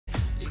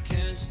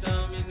can't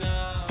stop me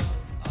now.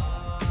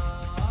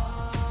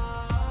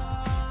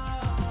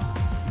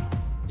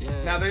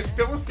 Now there's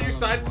still a few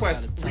side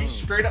quests we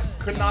straight up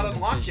could not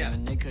unlock yet.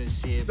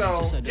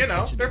 So, you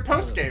know, they're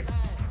post-game.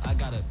 I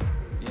got it,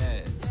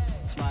 yeah.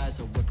 Fly as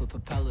a whip with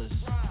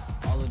propellers.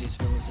 All of these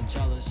feelings are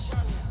jealous.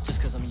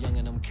 Just cause I'm young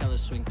and I'm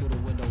careless. Swing through the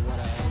window, what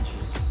I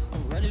inches.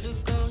 I'm ready to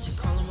go, she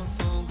calling my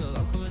phone, girl,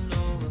 I'm coming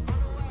over.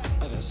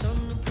 I got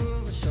something to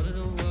prove, I showed it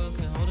to work,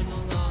 can't hold it no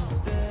longer.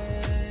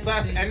 /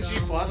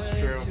 NG Plus,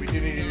 true. We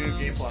do need to do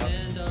Game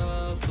Plus.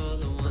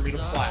 For me to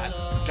flat.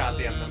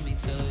 Goddamn them.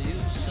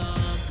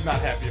 Not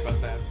happy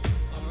about that.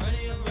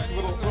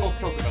 Little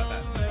tilted about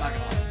that. Not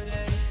gonna lie.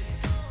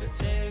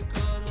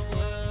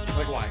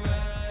 Like why?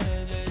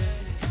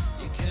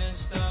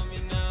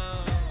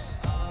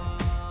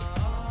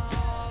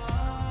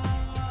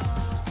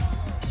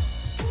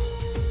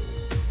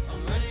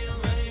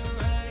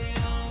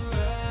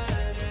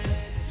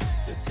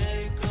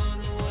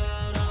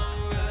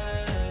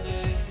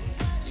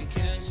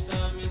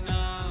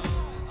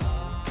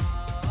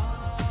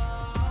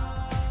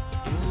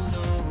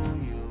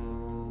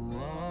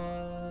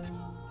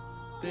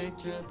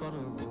 Drip on a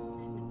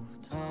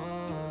rooftop.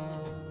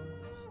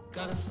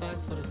 Gotta fight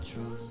for the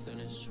truth in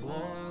this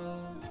war.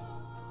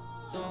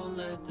 Don't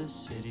let the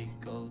city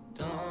go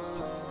down.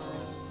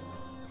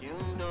 You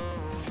know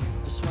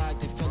the swag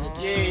they feel it,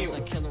 the shoes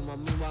I kill 'em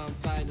on me while I'm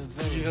fighting a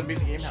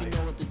villain. She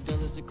know what the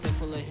deal is, the clip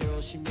full of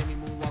heroes. She made me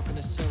moonwalk on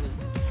the ceiling.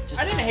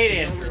 I didn't hate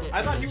Andrew.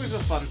 I thought he was a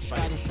fun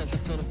fight.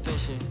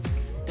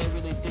 They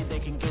really think they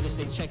can get us,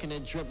 they checking the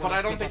drip. But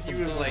I don't think he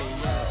was like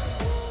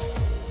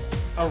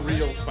a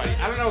real Spidey.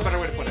 I don't know a better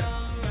way to put it.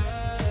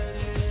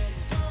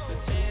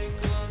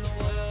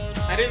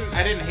 I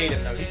didn't hate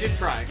him though. He did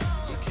try.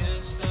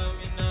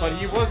 But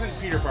he wasn't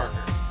Peter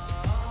Parker.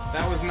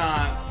 That was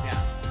not, yeah.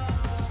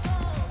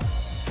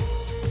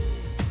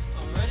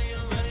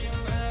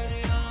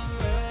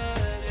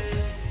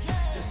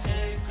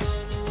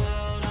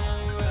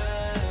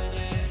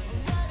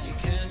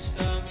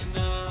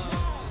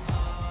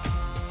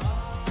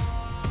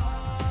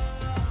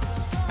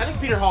 I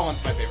think Peter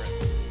Holland's my favorite.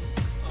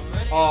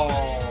 Oh.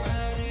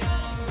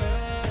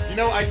 You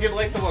know, I did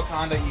like the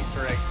Wakanda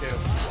Easter egg, too.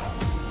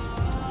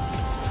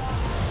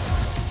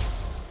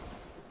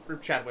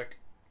 Group Chadwick.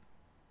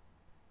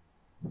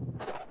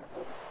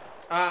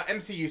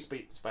 MCU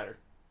Spider.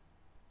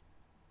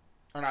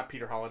 Or not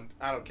Peter Holland.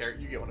 I don't care.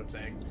 You get what I'm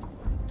saying.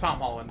 Tom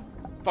Holland.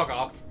 Fuck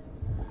off.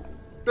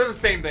 They're the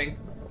same thing.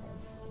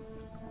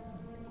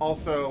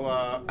 Also,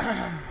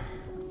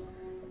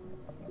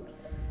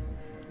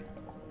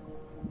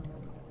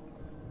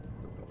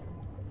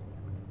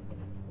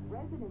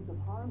 Residents of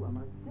Harlem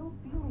are still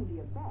feeling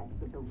the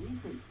effects of the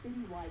recent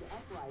citywide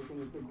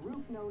uprising of the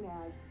group known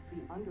as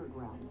the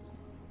Underground.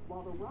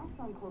 While the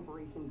Roxxon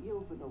Corporation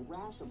deals with a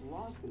rash of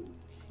lawsuits,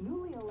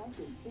 newly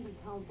elected City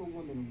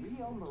Councilwoman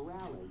Rio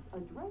Morales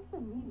addressed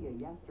the media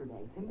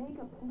yesterday to make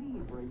a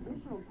plea for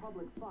additional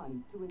public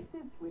funds to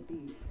assist with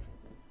the...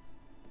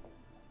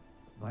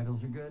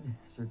 Vitals are good,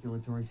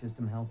 circulatory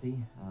system healthy,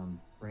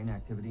 brain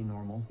activity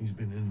normal. He's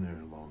been in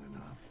there long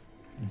enough.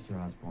 Mr.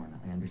 Osborn,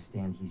 I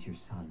understand he's your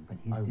son, but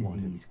his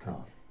disease could...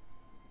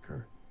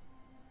 Kurt.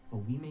 But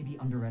we may be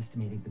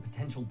underestimating the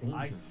potential danger.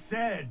 I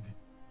said...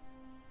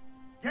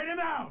 Get him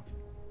out!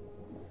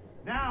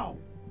 Now!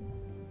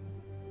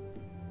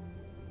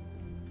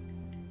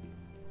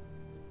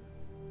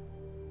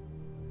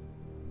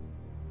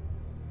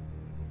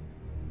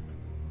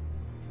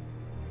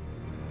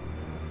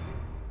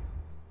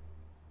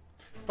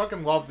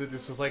 fucking love that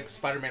this was like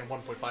Spider-Man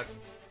 1.5.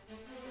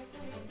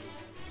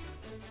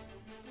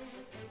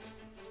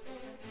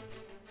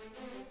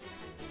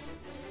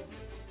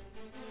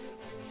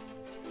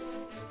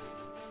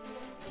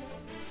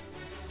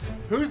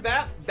 Who's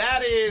that?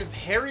 That is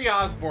Harry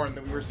Osborn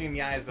that we were seeing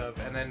the eyes of,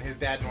 and then his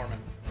dad Norman.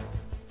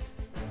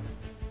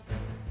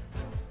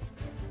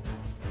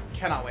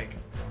 Cannot wait.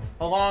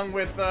 Along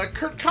with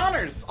Kurt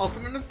Connors,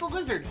 also known as the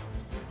Lizard.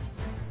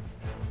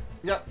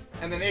 Yep,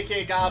 and then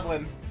aka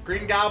Goblin.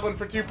 Green Goblin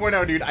for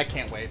 2.0, dude. I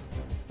can't wait.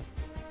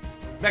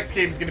 Next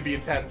game is going to be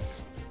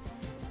intense.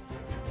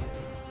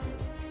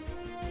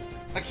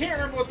 I can't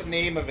remember what the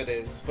name of it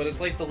is, but it's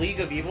like the League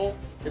of Evil.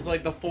 It's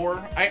like the 4.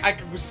 I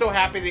was so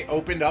happy they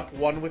opened up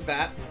one with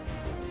that.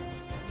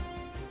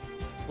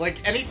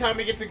 Like, anytime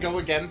we get to go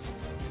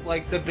against,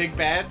 like, the big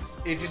bads,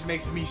 it just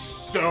makes me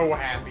so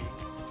happy.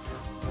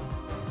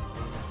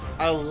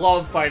 I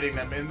love fighting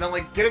them. And then,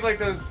 like, getting, like,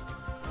 those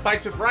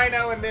fights with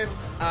Rhino in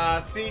this,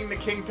 seeing the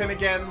Kingpin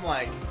again,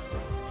 like,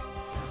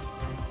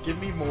 give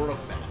me more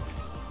of that.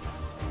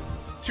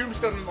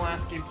 Tombstone in the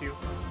last game, too.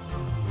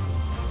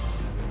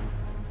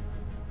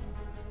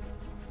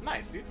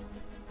 Nice, dude.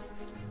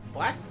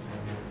 Blast.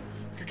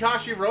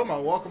 Kakashi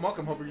Romo, welcome,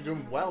 welcome. Hope you're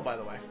doing well, by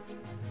the way.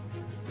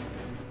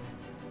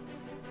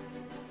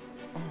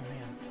 Oh,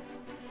 man.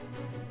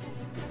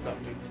 Good stuff,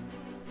 dude.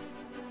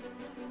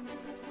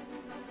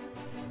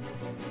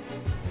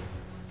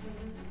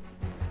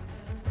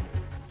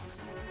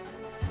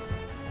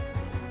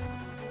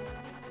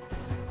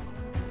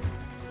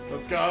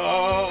 Let's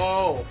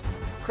go!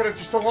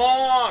 Credits are so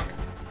long!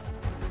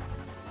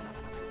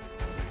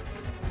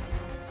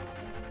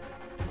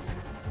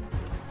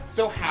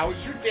 So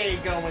how's your day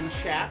going,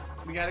 chat?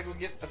 We gotta go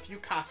get a few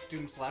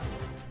costumes left.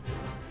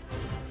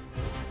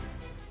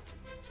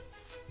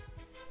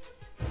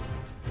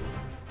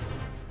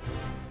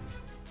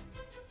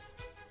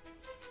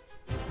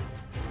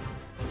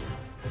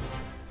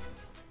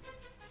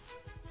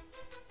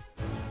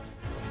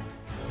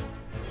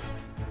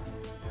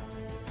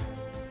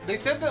 They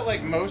said that,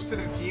 like, most of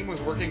the team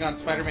was working on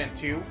Spider-Man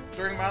 2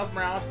 during Miles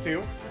Morales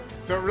 2,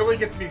 so it really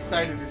gets me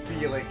excited to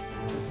see, like,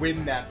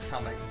 when that's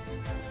coming.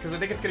 Because I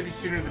think it's going to be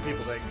sooner than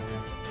people think.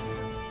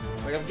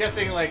 Like, I'm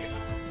guessing, like,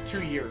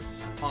 2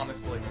 years,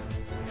 honestly.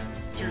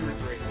 2 or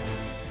 3.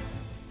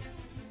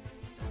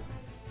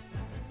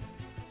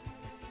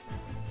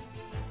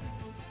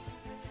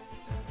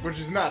 Which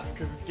is nuts,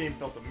 because this game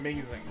felt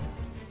amazing.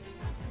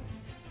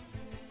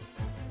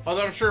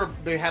 Although I'm sure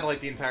they had, like,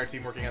 the entire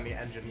team working on the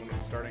engine when it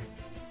was starting.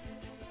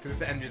 Because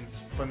this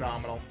engine's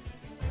phenomenal.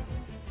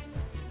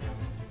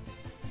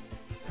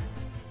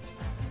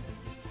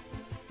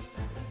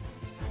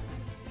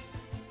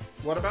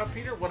 What about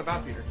Peter? What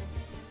about Peter?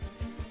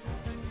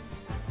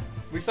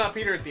 We saw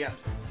Peter at the end.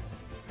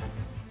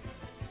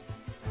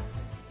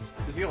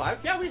 Is he alive?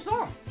 Yeah, we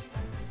saw him.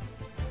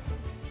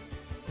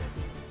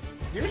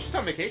 He was just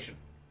on vacation.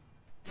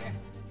 Yeah.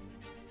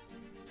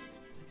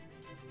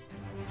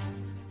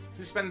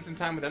 He's spending some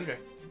time with MJ.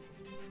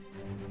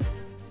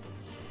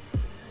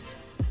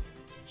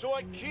 So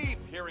I keep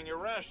hearing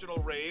irrational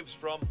raves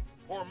from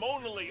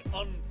hormonally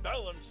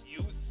unbalanced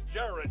youth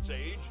Jared's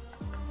age.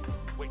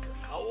 Wait, you're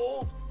how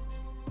old?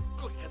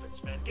 Good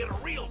heavens, man, get a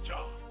real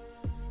job.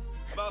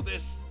 About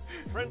this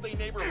friendly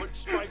neighborhood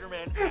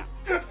Spider-Man app.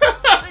 They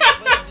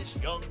claim this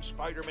young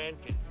Spider-Man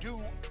can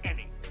do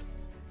anything.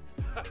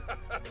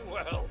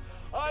 Well,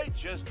 I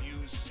just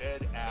used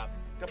said app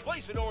to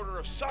place an order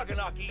of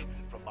saganaki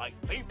from my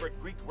favorite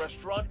Greek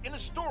restaurant in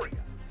Astoria,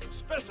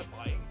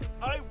 specifying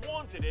I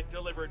wanted it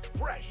delivered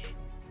fresh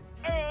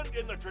and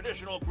in the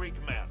traditional Greek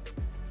manner,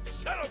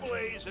 set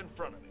ablaze in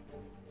front of me.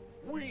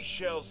 We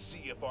shall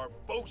see if our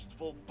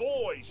boastful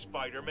boy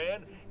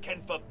Spider-Man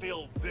can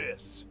fulfill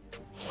this.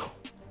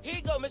 Here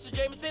you go, Mr.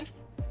 Jameson.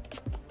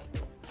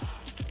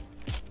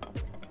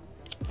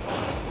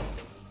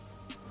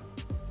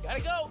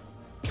 Gotta go.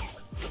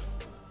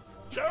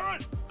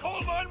 Jared,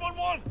 call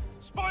 911.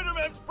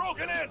 Spider-Man's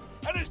broken in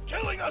and is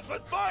killing us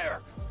with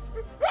fire.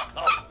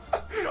 Oh,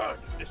 God,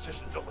 this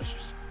isn't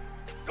delicious.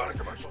 Go to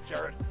commercial,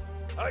 Jared.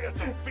 I got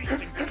some feasting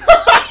to do.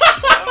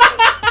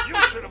 You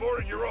should have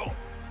ordered your own.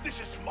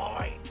 This is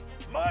mine.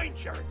 Mine,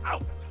 Jared.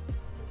 Out.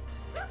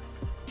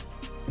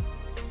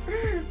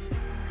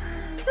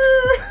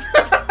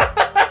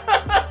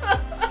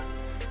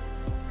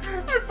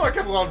 I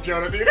fucking love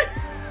Jonah, dude.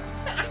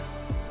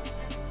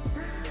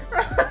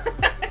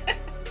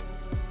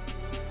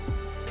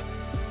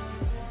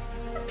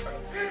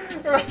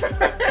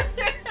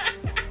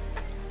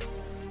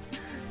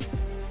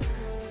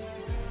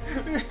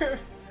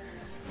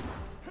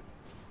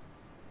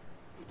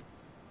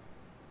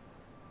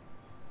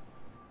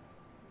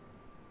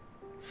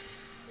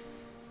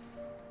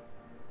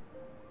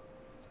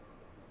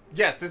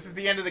 Yes, this is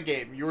the end of the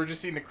game. You were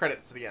just seeing the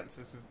credits to the end. So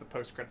this is the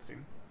post-credit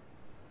scene.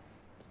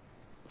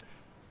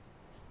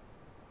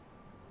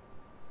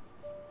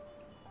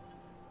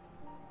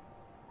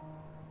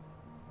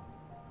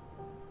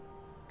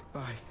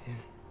 Goodbye, Finn.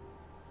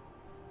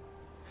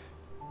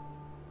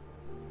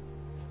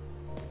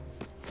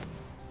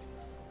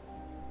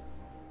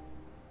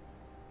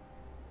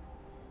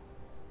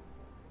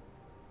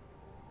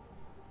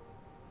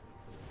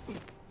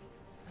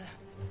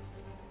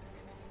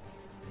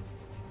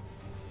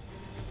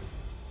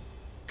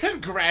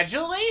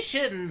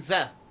 Congratulations!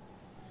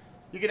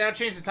 You can now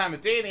change the time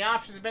of day in the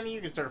options menu.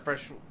 You can start a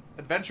fresh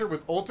adventure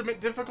with ultimate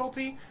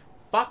difficulty,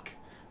 fuck,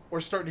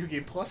 or start new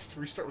game plus to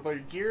restart with all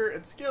your gear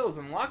and skills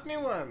and unlock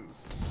new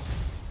ones.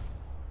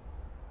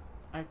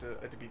 I have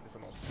to beat this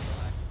on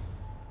ultimate.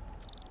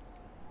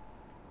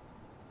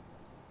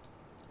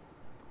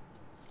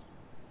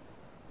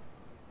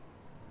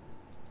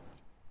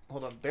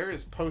 Hold on, there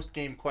is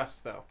post-game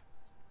quests though.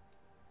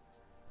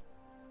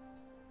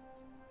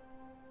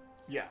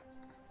 Yeah.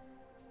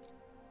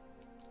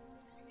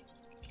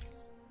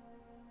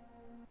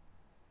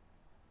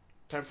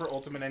 Time for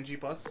Ultimate NG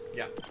Plus?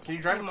 Yeah. Can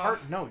you drive a cart?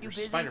 No, you're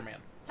Spider-Man.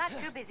 Not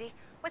too busy.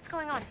 What's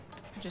going on?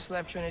 I just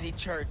left Trinity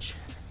Church.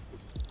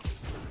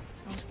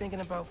 I was thinking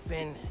about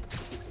Finn.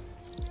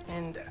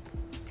 And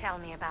Tell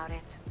me about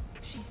it.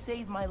 she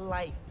saved my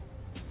life.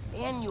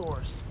 And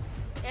yours.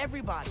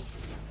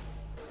 Everybody's.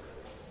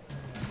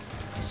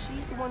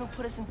 She's the one who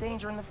put us in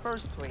danger in the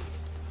first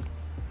place.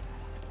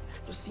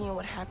 After seeing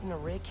what happened to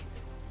Rick,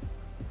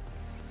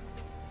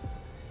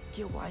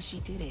 get why she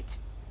did it.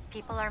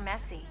 People are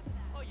messy.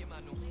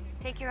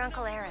 Take your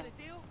Uncle Aaron.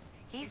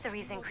 He's the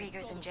reason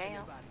Krieger's in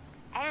jail.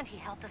 And he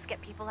helped us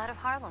get people out of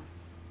Harlem.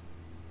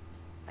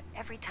 But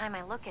every time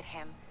I look at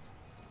him,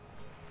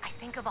 I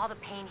think of all the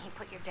pain he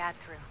put your dad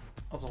through.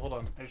 Also, hold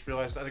on. I just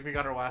realized I think we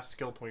got our last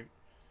skill point.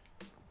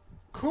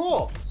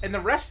 Cool! And the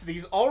rest of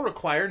these all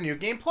require New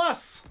Game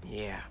Plus.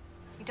 Yeah.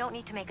 You don't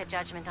need to make a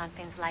judgment on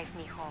Finn's life,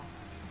 mijo.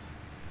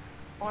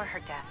 Or her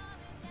death.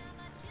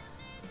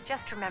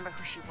 Just remember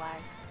who she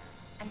was,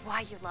 and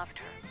why you loved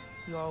her.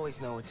 You always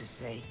know what to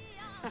say.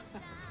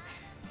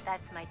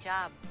 That's my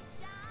job.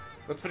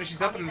 Let's finish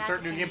these up and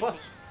start New Game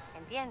Plus.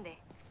 Entiende?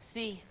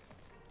 Sí.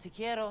 Te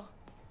quiero.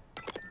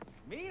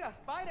 Mira,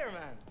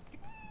 Spider-Man.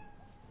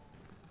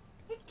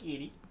 Hey,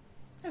 kitty.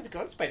 How's it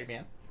going,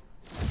 Spider-Man?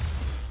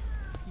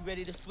 You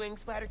ready to swing,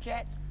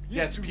 Spider-Cat?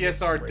 Yes,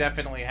 PSR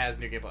definitely has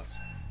New Game Plus.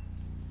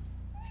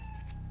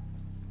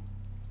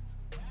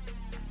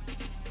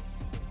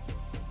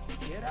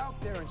 Get out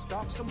there and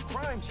stop some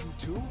crimes, you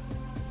two.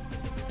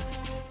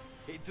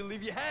 Hate to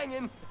leave you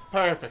hanging.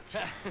 Perfect.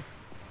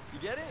 You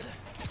get it?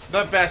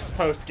 The best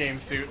post-game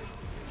suit.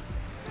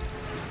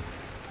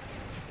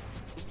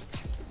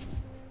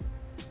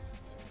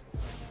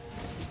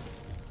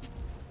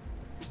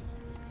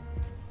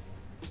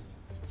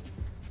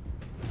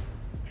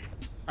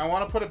 I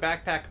want to put a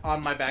backpack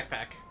on my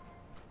backpack.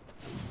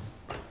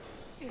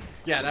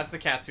 Yeah, that's the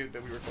cat suit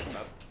that we were talking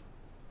about.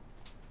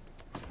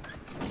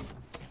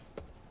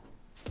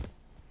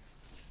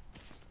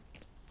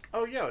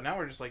 Oh, yo, now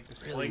we're just like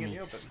displaying in the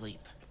open. Sleep.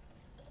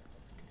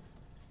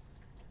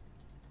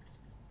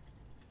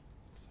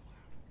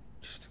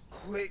 Just a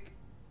quick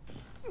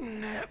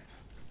nap.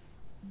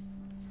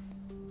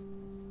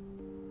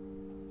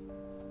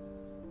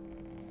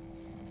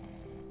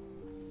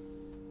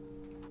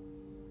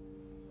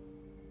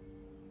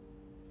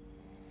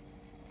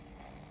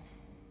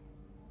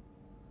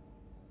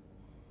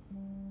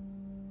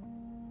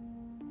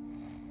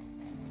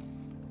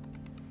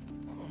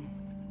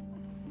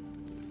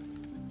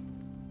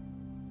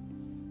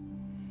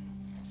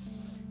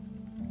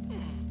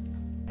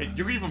 Hey,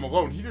 you leave him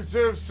alone. He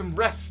deserves some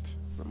rest.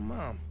 From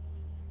Mom.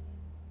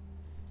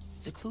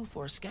 It's a clue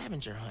for a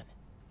scavenger hunt.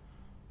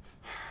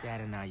 Dad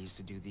and I used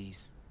to do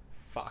these.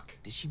 Fuck.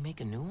 Did she make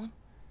a new one?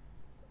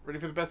 Ready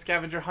for the best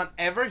scavenger hunt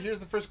ever? Here's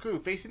the first clue.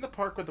 Facing the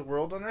park with the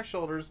world on our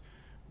shoulders,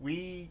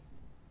 we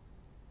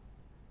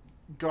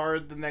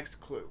guard the next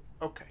clue.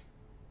 Okay.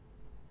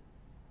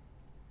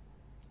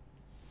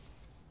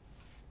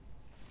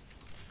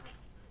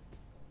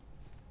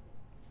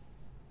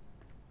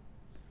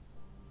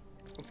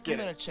 Let's get I'm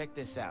gonna it. check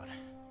this out.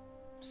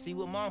 See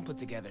what Mom put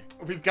together.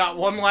 We've got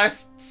one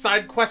last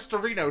side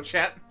questorino,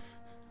 chat.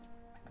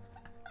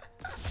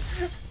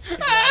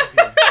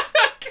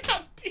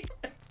 God damn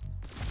it.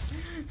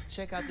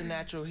 Check out the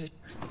natural history.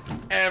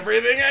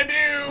 Everything I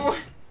do.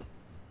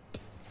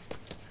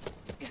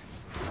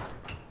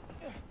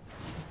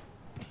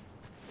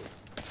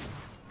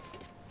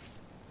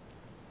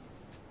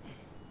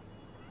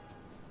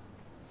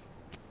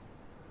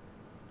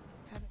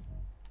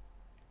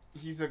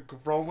 He's a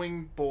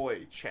growing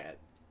boy, chat.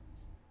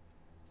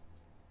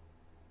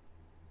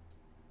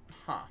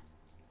 Huh.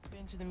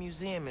 Been to the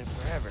museum in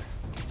forever.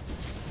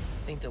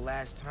 I think the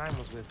last time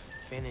was with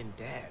Finn and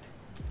Dad.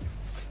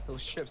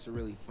 Those trips are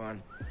really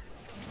fun.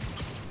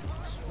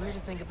 It's weird to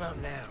think about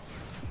now.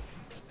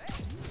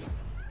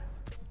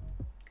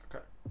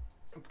 Okay,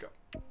 let's go.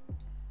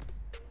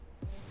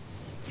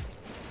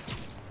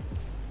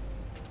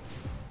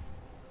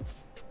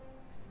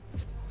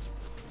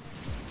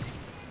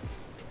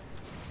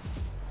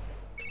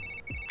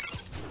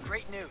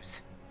 Great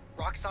news.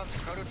 Roxxon's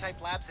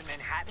prototype labs in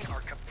Manhattan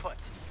are kaput.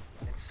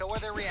 And so are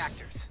their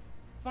reactors.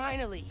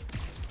 Finally!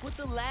 With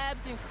the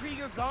labs and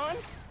Krieger gone,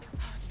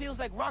 feels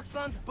like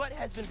Roxxon's butt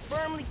has been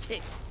firmly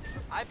kicked.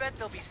 I bet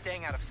they'll be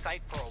staying out of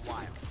sight for a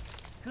while.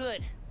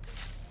 Good.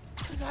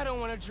 Because I don't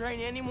want to drain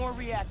any more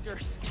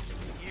reactors.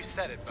 You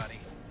said it, buddy.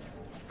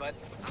 But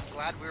I'm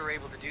glad we were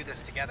able to do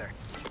this together.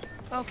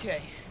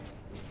 Okay.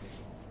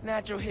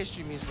 Natural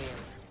History Museum.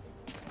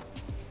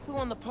 Clue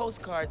on the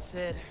postcard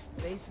said,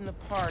 facing the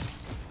park,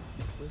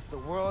 with the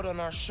world on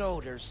our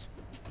shoulders,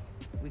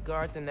 we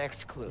guard the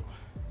next clue.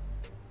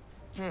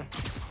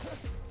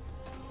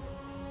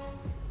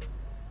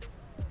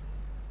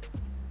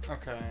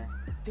 Okay.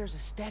 There's a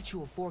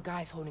statue of 4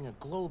 guys holding a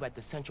globe at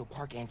the Central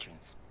Park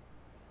entrance.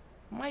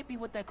 Might be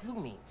what that clue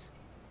means.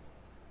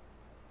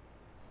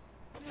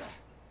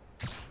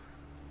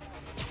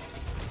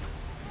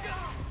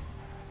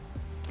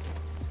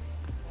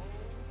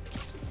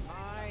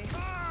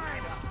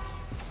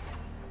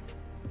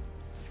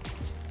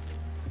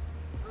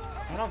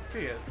 I don't see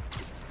it.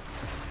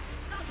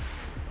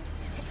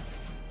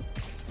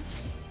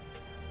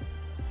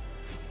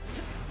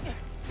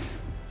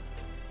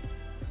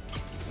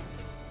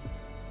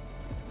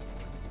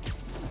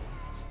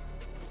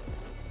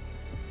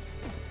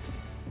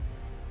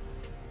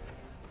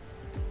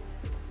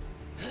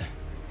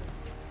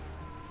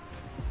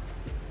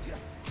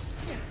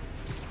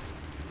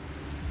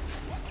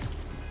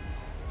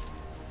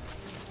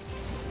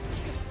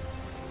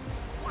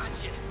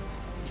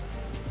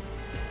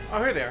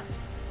 Oh, here they are.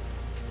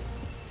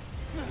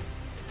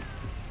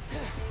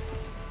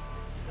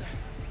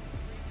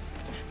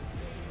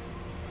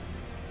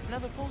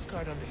 Another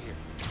postcard under here.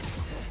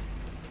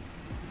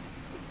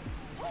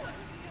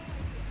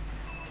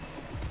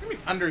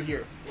 under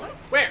here.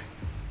 Where?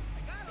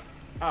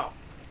 Oh.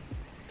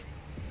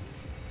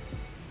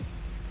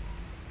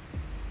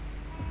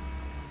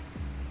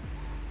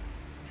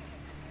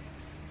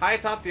 High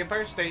atop the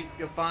Empire State,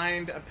 you'll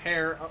find a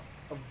pair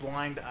of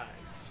blind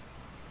eyes.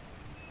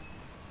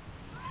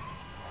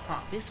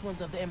 Huh. This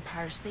one's of the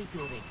Empire State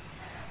Building.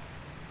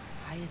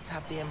 High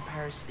atop the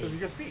Empire State. Does it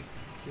just be?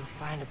 You'll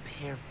find a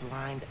pair of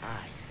blind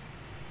eyes.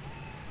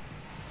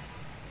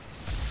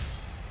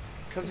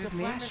 Because his There's a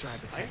name flash is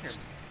drive Spider. attached.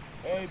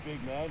 Hey,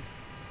 big man.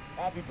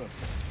 Happy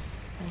birthday.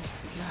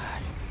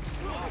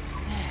 Oh,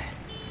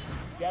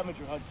 God.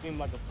 Scavenger hunt seemed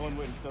like a fun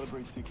way to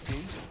celebrate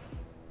 16.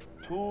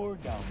 Tour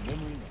down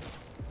memory lane.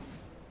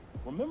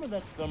 Remember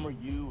that summer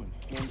you and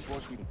Finn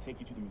forced me to take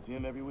you to the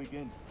museum every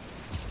weekend?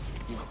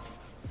 Here's a secret.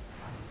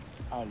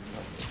 I love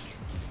those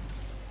trips.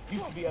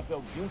 Used to be I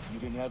felt guilty you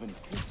didn't have any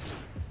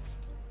secrets.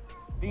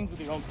 Things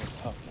with your uncle are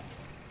tough now,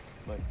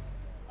 but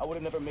I would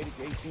have never made it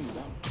to 18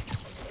 without him.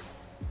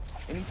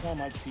 Anytime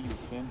I'd see you with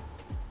Finn,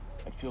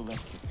 I'd feel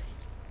less guilty.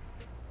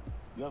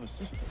 You have a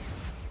sister.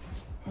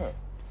 Her.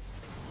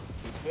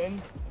 With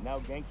Finn, and now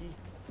Genki,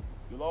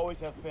 you'll always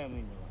have family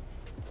in your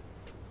life.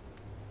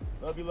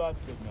 Love you lots,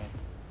 big man.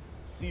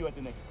 See you at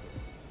the next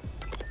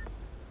clip.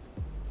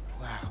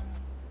 Wow.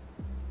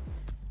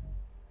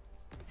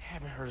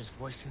 Haven't heard his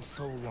voice in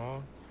so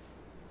long.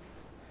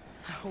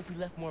 I hope he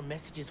left more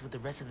messages with the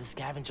rest of the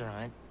scavenger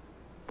hunt.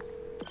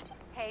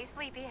 Hey,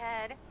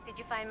 sleepyhead. Did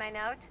you find my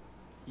note?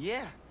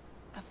 Yeah.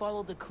 I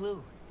followed the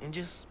clue and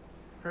just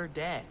heard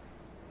Dad.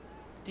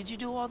 Did you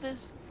do all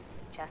this?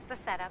 Just the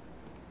setup.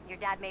 Your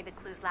dad made the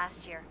clues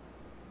last year.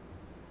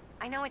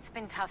 I know it's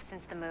been tough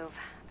since the move.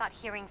 Thought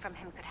hearing from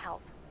him could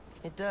help.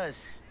 It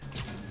does.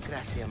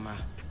 Gracias, Ma.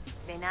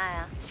 De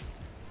nada.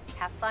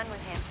 Have fun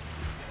with him.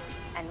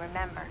 And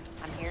remember,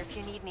 I'm here if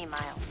you need me,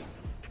 Miles.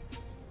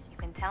 You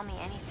can tell me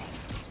anything.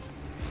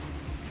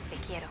 Te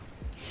quiero.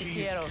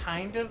 She's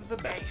kind of the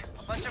best.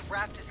 Hey, a bunch of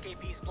raft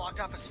escapees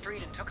blocked off a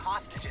street and took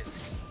hostages.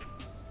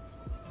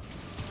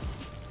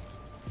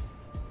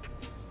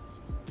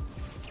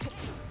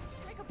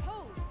 Make a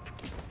pose.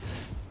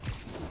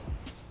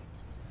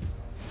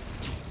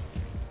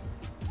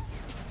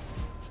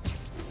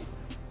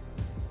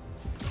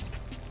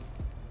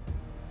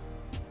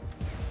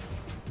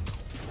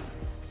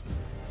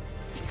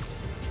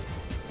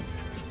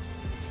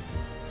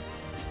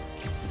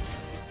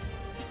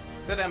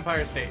 Said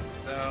Empire State,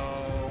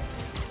 so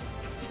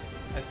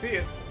I see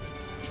it.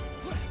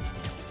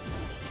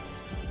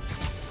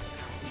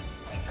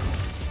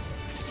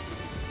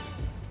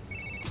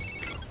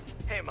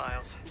 Hey,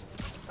 Miles.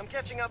 I'm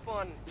catching up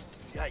on,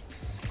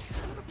 yikes,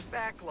 kind of a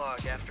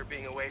backlog after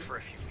being away for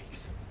a few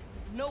weeks.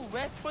 No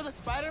rest for the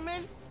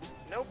Spider-Man?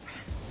 Nope.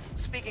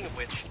 Speaking of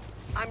which,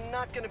 I'm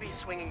not gonna be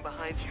swinging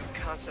behind you,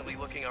 constantly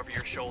looking over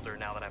your shoulder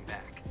now that I'm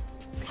back.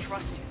 I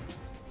trust you.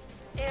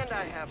 And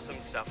I have some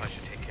stuff I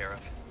should take care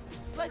of.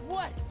 Like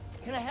what?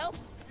 Can I help?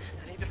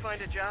 I need to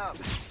find a job.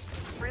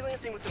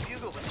 Freelancing with the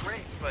Bugle was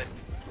great, but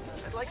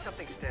I'd like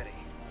something steady.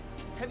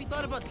 Have you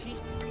thought about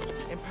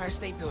Empire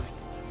State Building?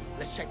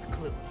 Let's check the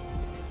clue.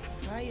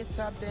 High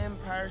atop the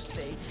Empire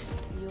State,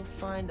 you'll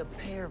find a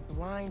pair of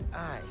blind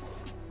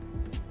eyes.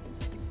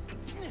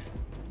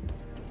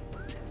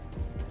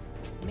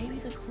 Maybe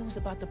the clue's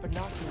about the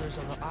binoculars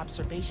on the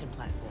observation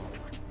platform.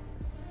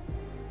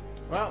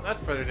 Well,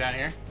 that's further down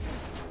here.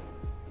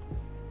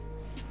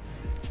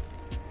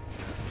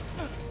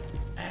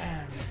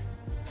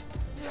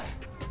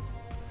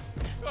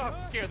 Oh,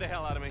 scared the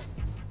hell out of me.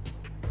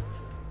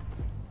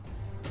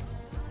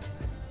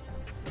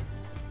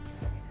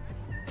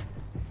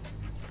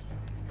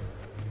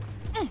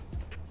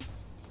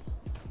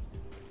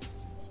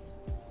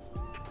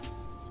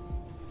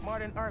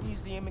 Modern Art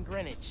Museum in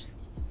Greenwich.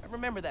 I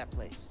remember that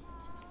place.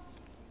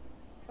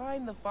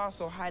 Find the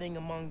fossil hiding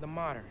among the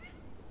modern.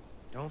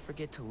 Don't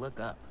forget to look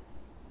up.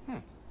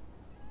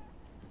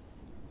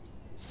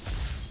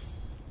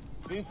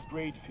 5th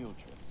grade field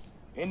trip.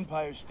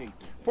 Empire State.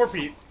 Poor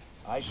Pete.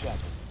 I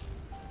shackled.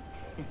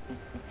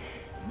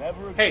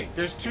 Never again. Hey,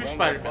 there's two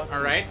Spider-Men,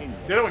 alright?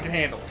 The other one can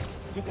handle it.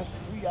 Took us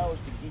 3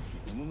 hours to get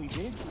here, and when we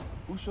did,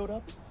 who showed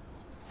up?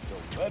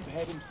 The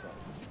webhead himself.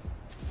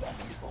 That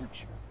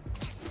vulture.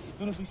 As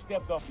soon as we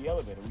stepped off the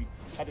elevator, we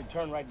had to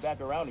turn right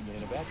back around again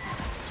in a vacuum.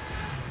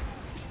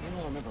 You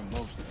don't remember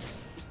most of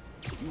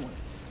it. You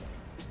wanted to stay.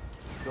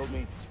 You told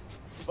me,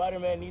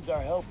 Spider-Man needs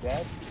our help,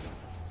 Dad.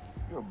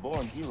 You're a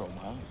born hero,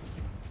 Miles.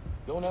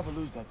 Don't ever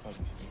lose that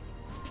fighting spirit.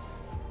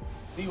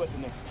 See you at the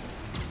next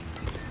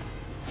clip.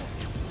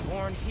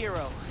 Born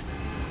hero.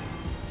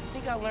 I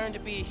think I learned to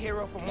be a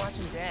hero from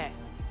watching Dad.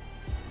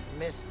 I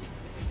miss him.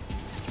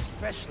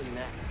 Especially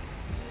now.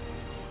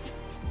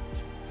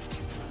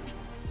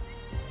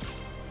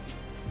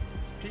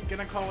 Is Pete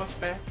gonna call us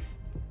back?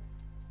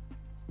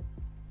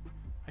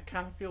 I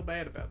kind of feel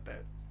bad about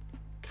that.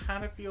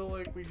 Kind of feel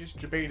like we just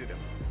debated him.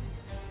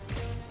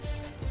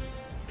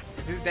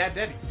 Is his dad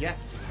dead?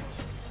 Yes.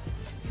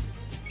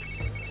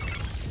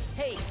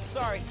 Hey,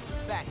 sorry,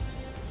 back.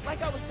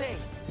 Like I was saying,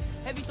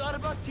 have you thought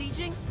about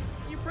teaching?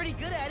 You're pretty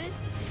good at it.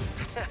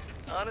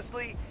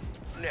 Honestly,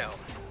 no.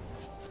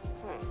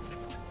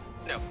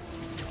 No.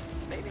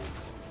 Maybe.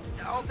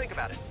 I'll think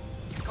about it.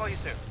 Call you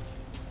soon.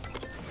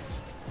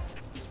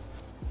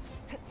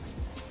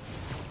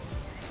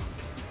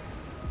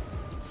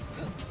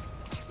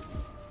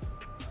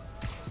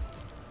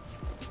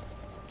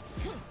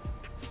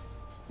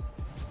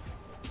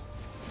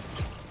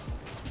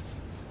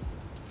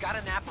 Got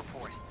an app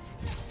report.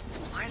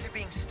 Supplies are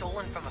being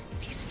stolen from a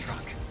feast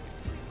truck.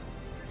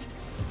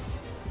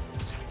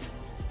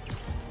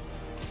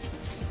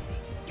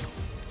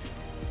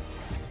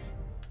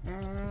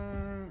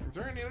 Is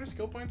there any other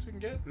skill points we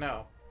can get?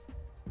 No.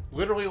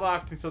 Literally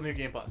locked until New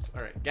Game Plus.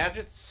 Alright,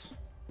 gadgets.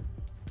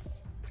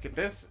 Let's get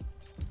this.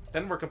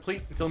 Then we're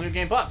complete until New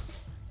Game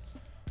Plus.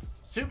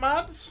 Suit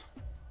mods.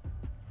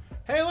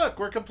 Hey look,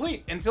 we're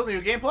complete until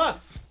New Game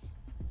Plus.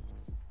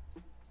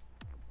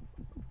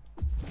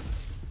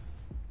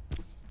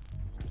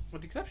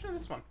 With the exception of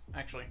this one,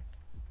 actually.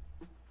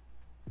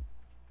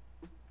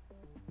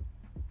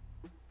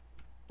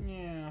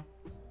 Yeah.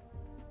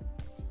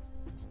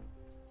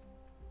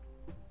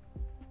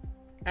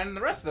 And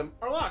the rest of them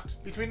are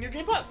locked between New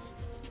Game Plus.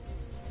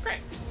 Great.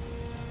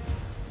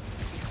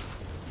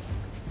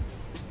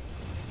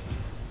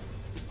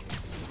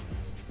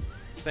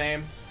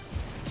 Same.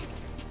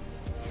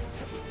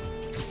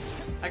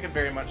 I could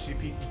very much see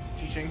Pete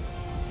teaching.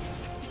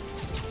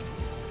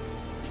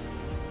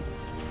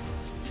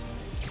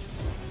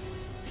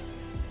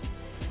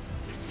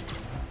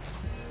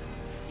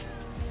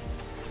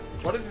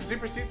 What is the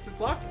super seat that's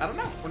locked? I don't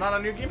know. We're not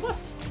on New Game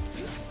Plus.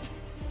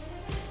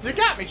 You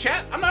got me,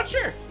 chat. I'm not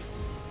sure.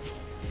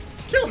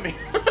 Kill me.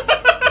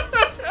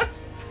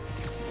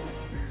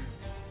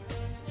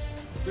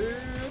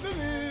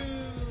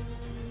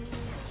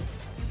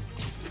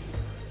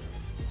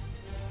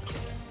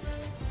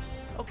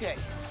 Okay,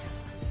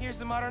 here's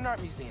the Modern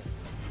Art Museum.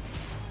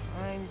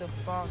 Find the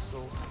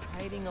fossil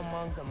hiding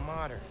among the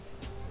modern.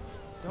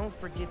 Don't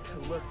forget to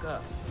look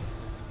up.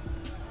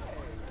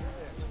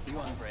 You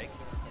want a break?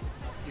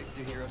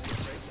 Do heroes get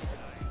breaks?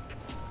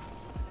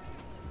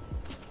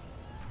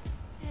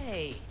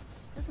 Hey,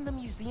 doesn't the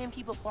museum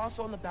keep a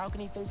fossil on the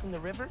balcony facing the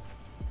river?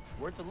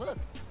 Worth a look.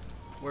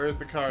 Where's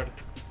the card?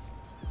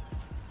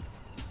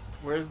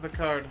 Where's the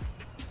card?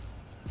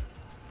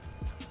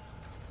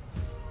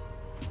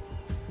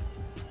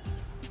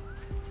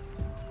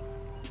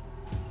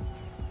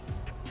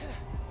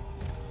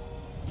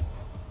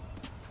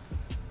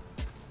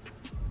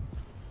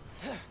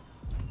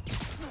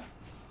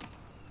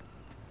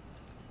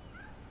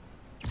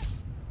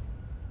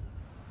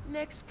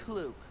 Next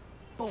clue.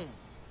 Boom.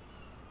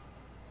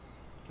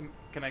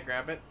 Can I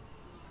grab it?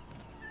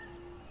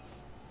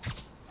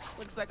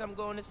 Looks like I'm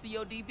going to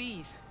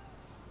CODB's.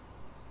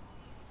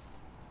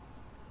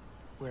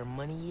 Where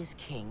money is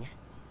king,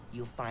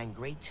 you'll find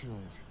great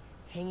tunes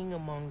hanging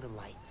among the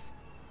lights.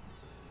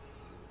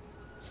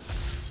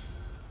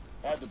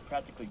 I had to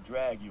practically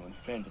drag you and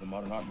Finn to the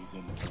Modern Art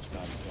Museum the first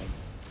time again.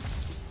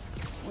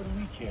 What do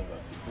we care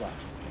about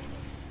splotchy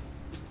paintings?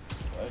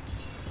 But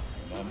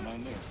your mom and I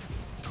knew.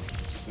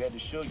 We had to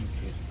show you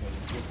kids that there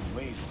were different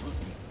ways of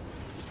looking at the world.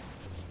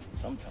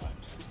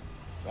 Sometimes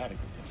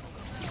radically different.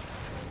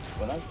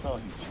 When I saw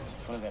you two in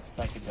front of that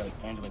psychedelic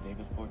Angela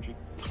Davis portrait,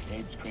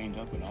 heads craned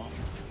up and all,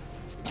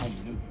 I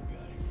knew you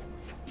got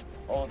it.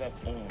 All that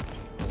orange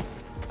and gold.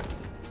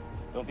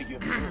 Don't think you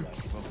ever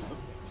realized the world could look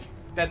that way.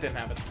 That didn't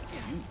happen.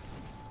 You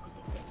could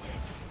look that way.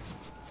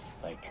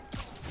 Like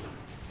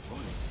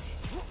royalty.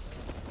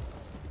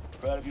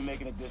 Proud of you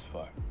making it this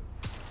far.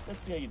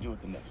 Let's see how you do it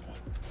the next one.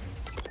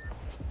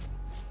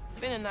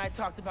 Ben and I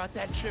talked about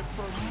that trip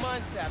for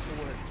months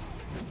afterwards.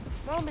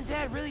 Mom and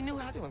Dad really knew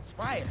how to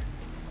inspire.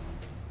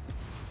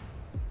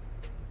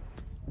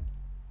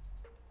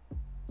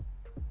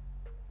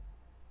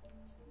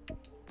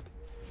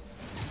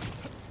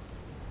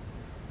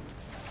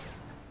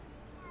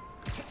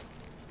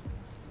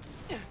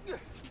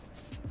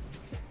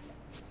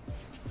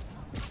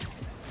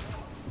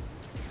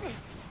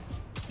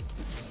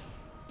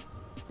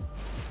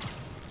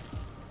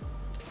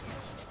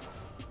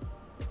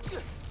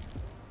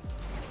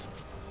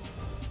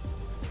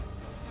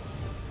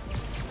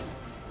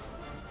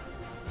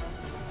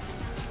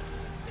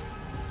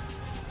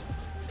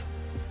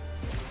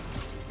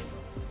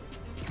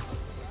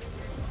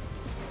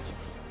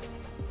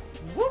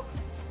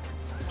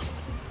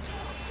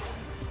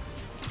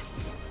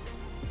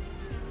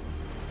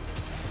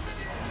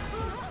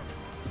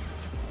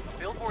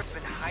 Billboard's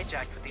been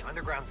hijacked with the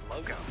Underground's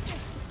logo.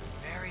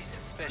 Very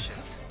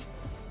suspicious.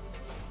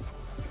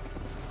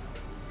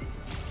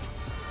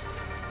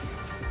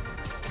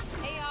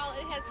 Hey y'all,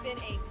 it has been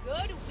a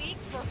good week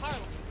for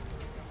Harlem.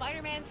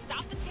 Spider-Man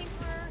stopped the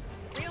Tinkerer,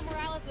 Rio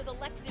Morales was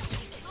elected to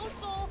city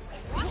council,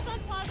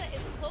 Roxxon Plaza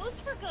is closed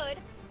for good,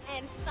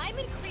 and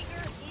Simon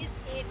Krieger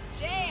is in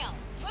jail.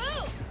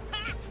 Woo!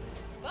 Ha!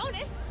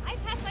 Bonus, I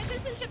passed my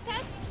citizenship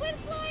test with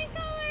flying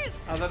colors!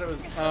 I thought it was.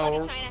 Good luck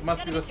in Oh, China. must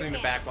None be of it's listening to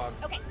Japan. Backlog.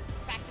 Okay,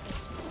 back to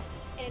business.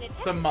 In an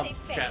have Some to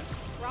month say chat.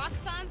 thanks.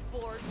 Roxxon's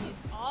board used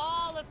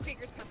all of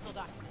Krieger's personal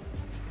documents.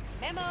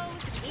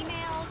 Memos,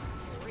 emails,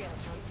 real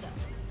fun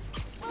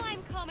stuff. While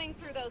I'm combing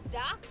through those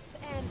docs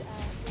and going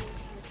to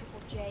hear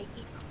Triple J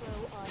eat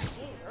crow on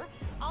air,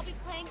 I'll be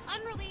playing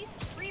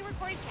unreleased,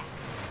 pre-recorded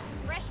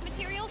casts. Fresh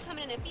material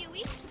coming in a few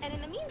weeks, and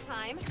in the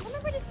meantime,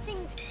 remember to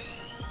sing to me.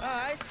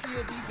 Alright, see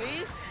you,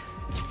 DBs.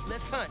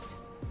 Let's hunt.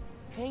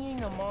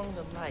 Hanging among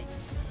the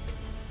lights.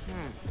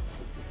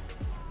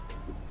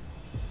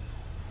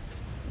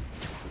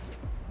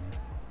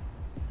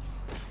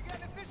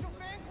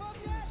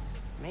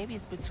 Maybe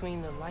it's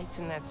between the lights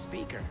and that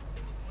speaker.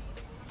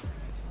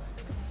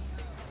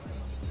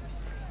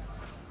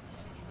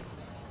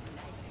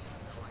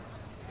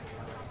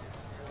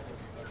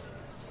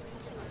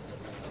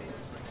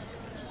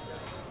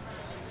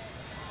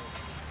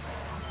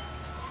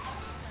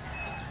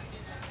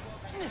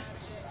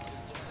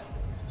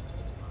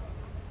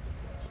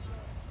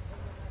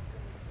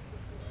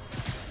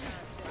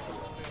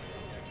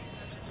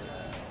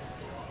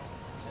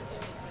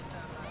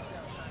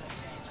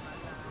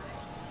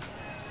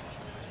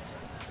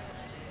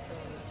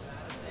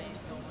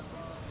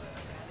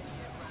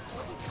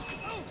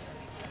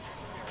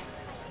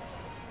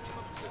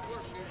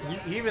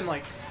 He even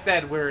like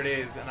said where it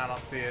is, and I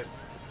don't see it.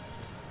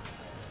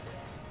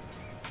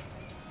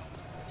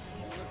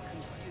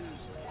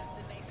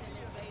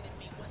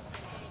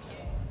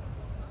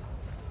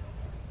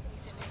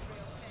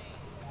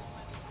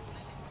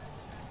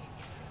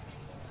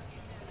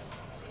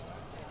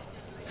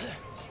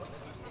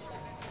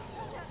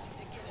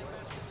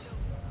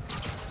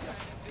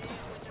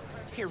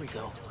 Here we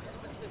go.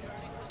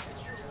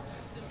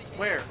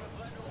 Where?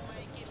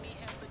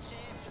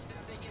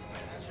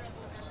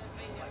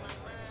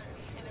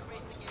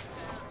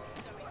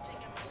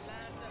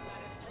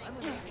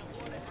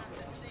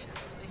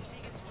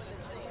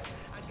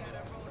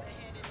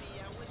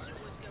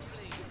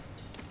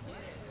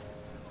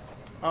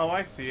 Oh,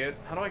 I see it.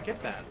 How do I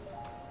get that?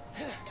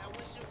 Let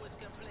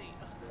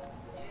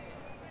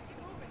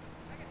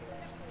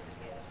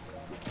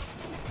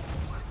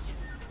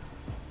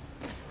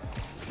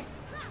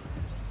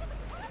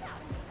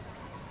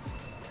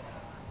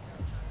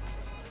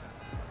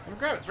me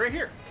grab it. It's right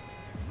here.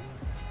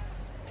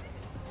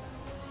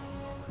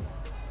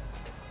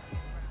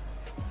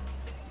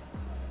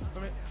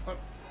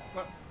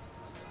 Let.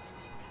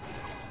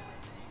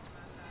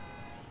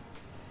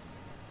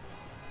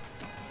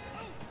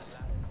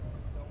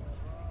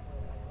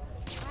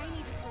 I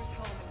need to cruise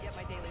home and get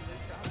my daily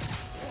loot drop.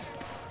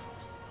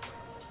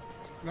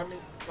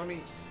 Let me.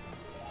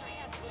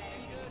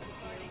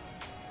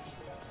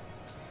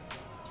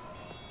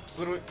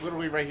 So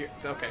literally right here.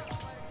 Okay.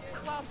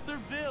 Lobster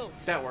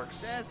Bill's. That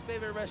works. Dad's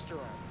favorite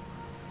restaurant.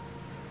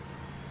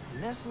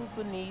 Nestled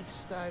beneath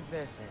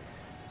Stuyvesant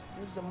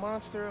lives a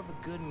monster of a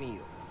good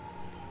meal.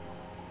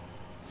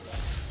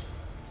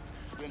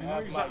 It's been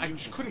half my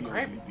youth at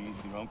COUBs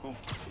with your uncle.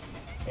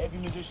 Every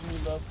musician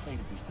we love played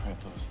at this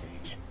cramped little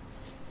stage.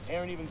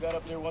 Aaron even got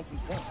up there once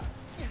himself.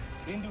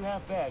 Didn't do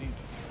half bad either.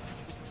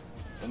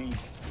 When he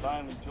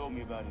finally told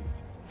me about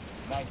his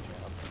night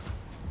job,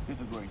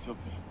 this is where he took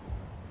me,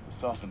 to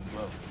soften the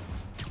blow.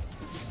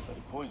 But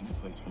it poisoned the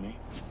place for me.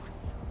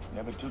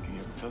 Never took you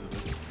here because of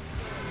it.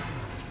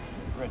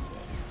 I regret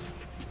that.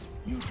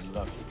 You'd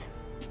love it,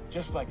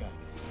 just like I did.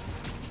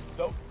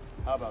 So,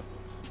 how about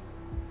this?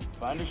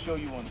 Find a show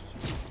you want to see.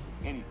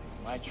 Anything,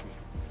 my treat.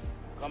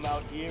 Come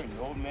out here and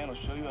your old man will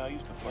show you how he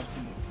used to bust a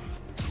move.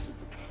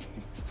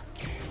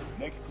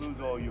 Next clue's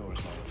all yours,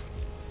 Lance.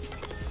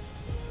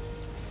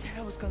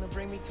 Dad was gonna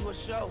bring me to a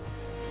show.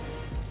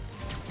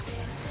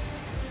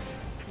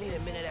 Need a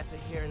minute after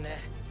hearing that.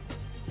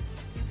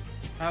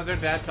 How's their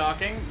dad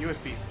talking?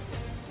 USBs.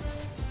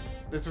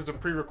 This is a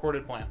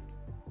pre-recorded plan.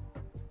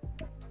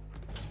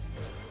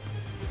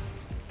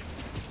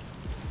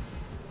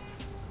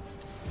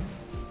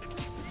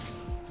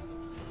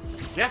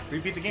 Yeah, we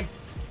beat the game.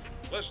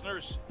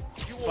 Listeners,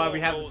 you Why all we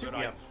have know the suit that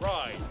we I have.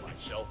 pride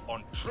myself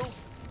on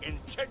truth,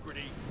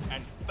 integrity,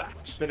 and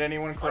facts. Did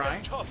anyone cry?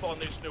 I'm tough on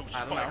this new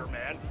I don't know.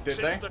 Spider-Man Did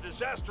since they? the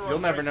disaster You'll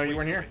on never know Playingwithremy you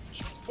weren't here.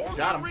 For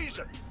Got good him.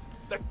 reason.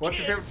 The What's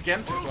your kid favorite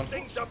skin? screwed This one.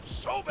 things up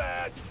so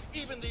bad,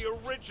 even the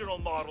original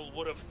model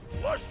would have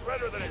blushed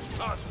redder than his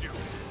costume.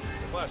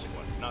 The classic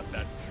one, not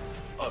that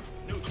ugly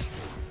new.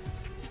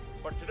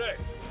 But today,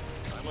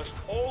 I must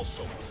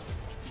also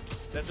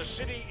acknowledge that the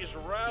city is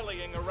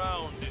rallying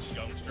around this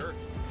youngster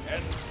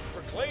and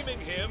proclaiming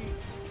him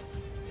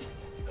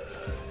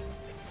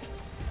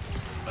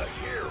a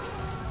hero.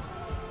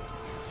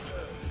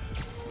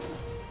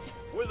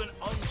 With an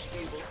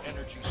unstable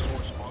energy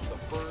source on the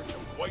verge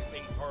of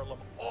wiping Harlem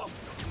off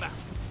the map,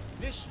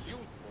 this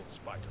youthful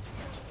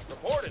Spider-Man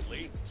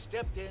reportedly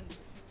stepped in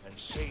and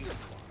saved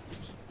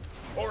lives.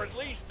 Or at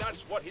least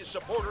that's what his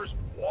supporters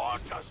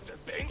want us to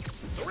think.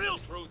 The real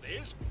truth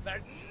is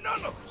that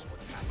none of this would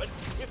happen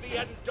if he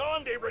hadn't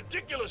donned a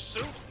ridiculous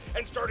suit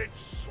and started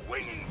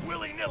swinging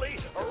willy-nilly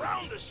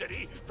around the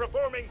city,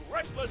 performing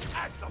reckless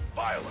acts of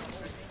violence.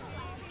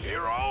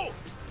 Hero?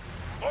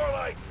 More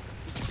like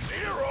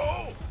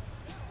zero?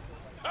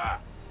 Ha!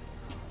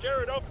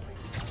 Tear it up.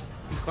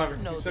 He's clever.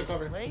 You know He's so this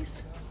clever.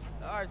 place.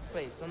 The art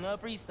space on the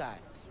Upper East Side.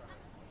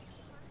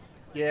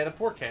 Yeah, the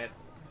poor cat.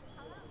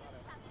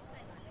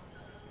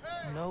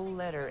 No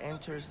letter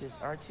enters this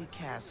artsy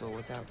castle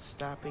without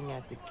stopping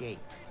at the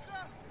gate.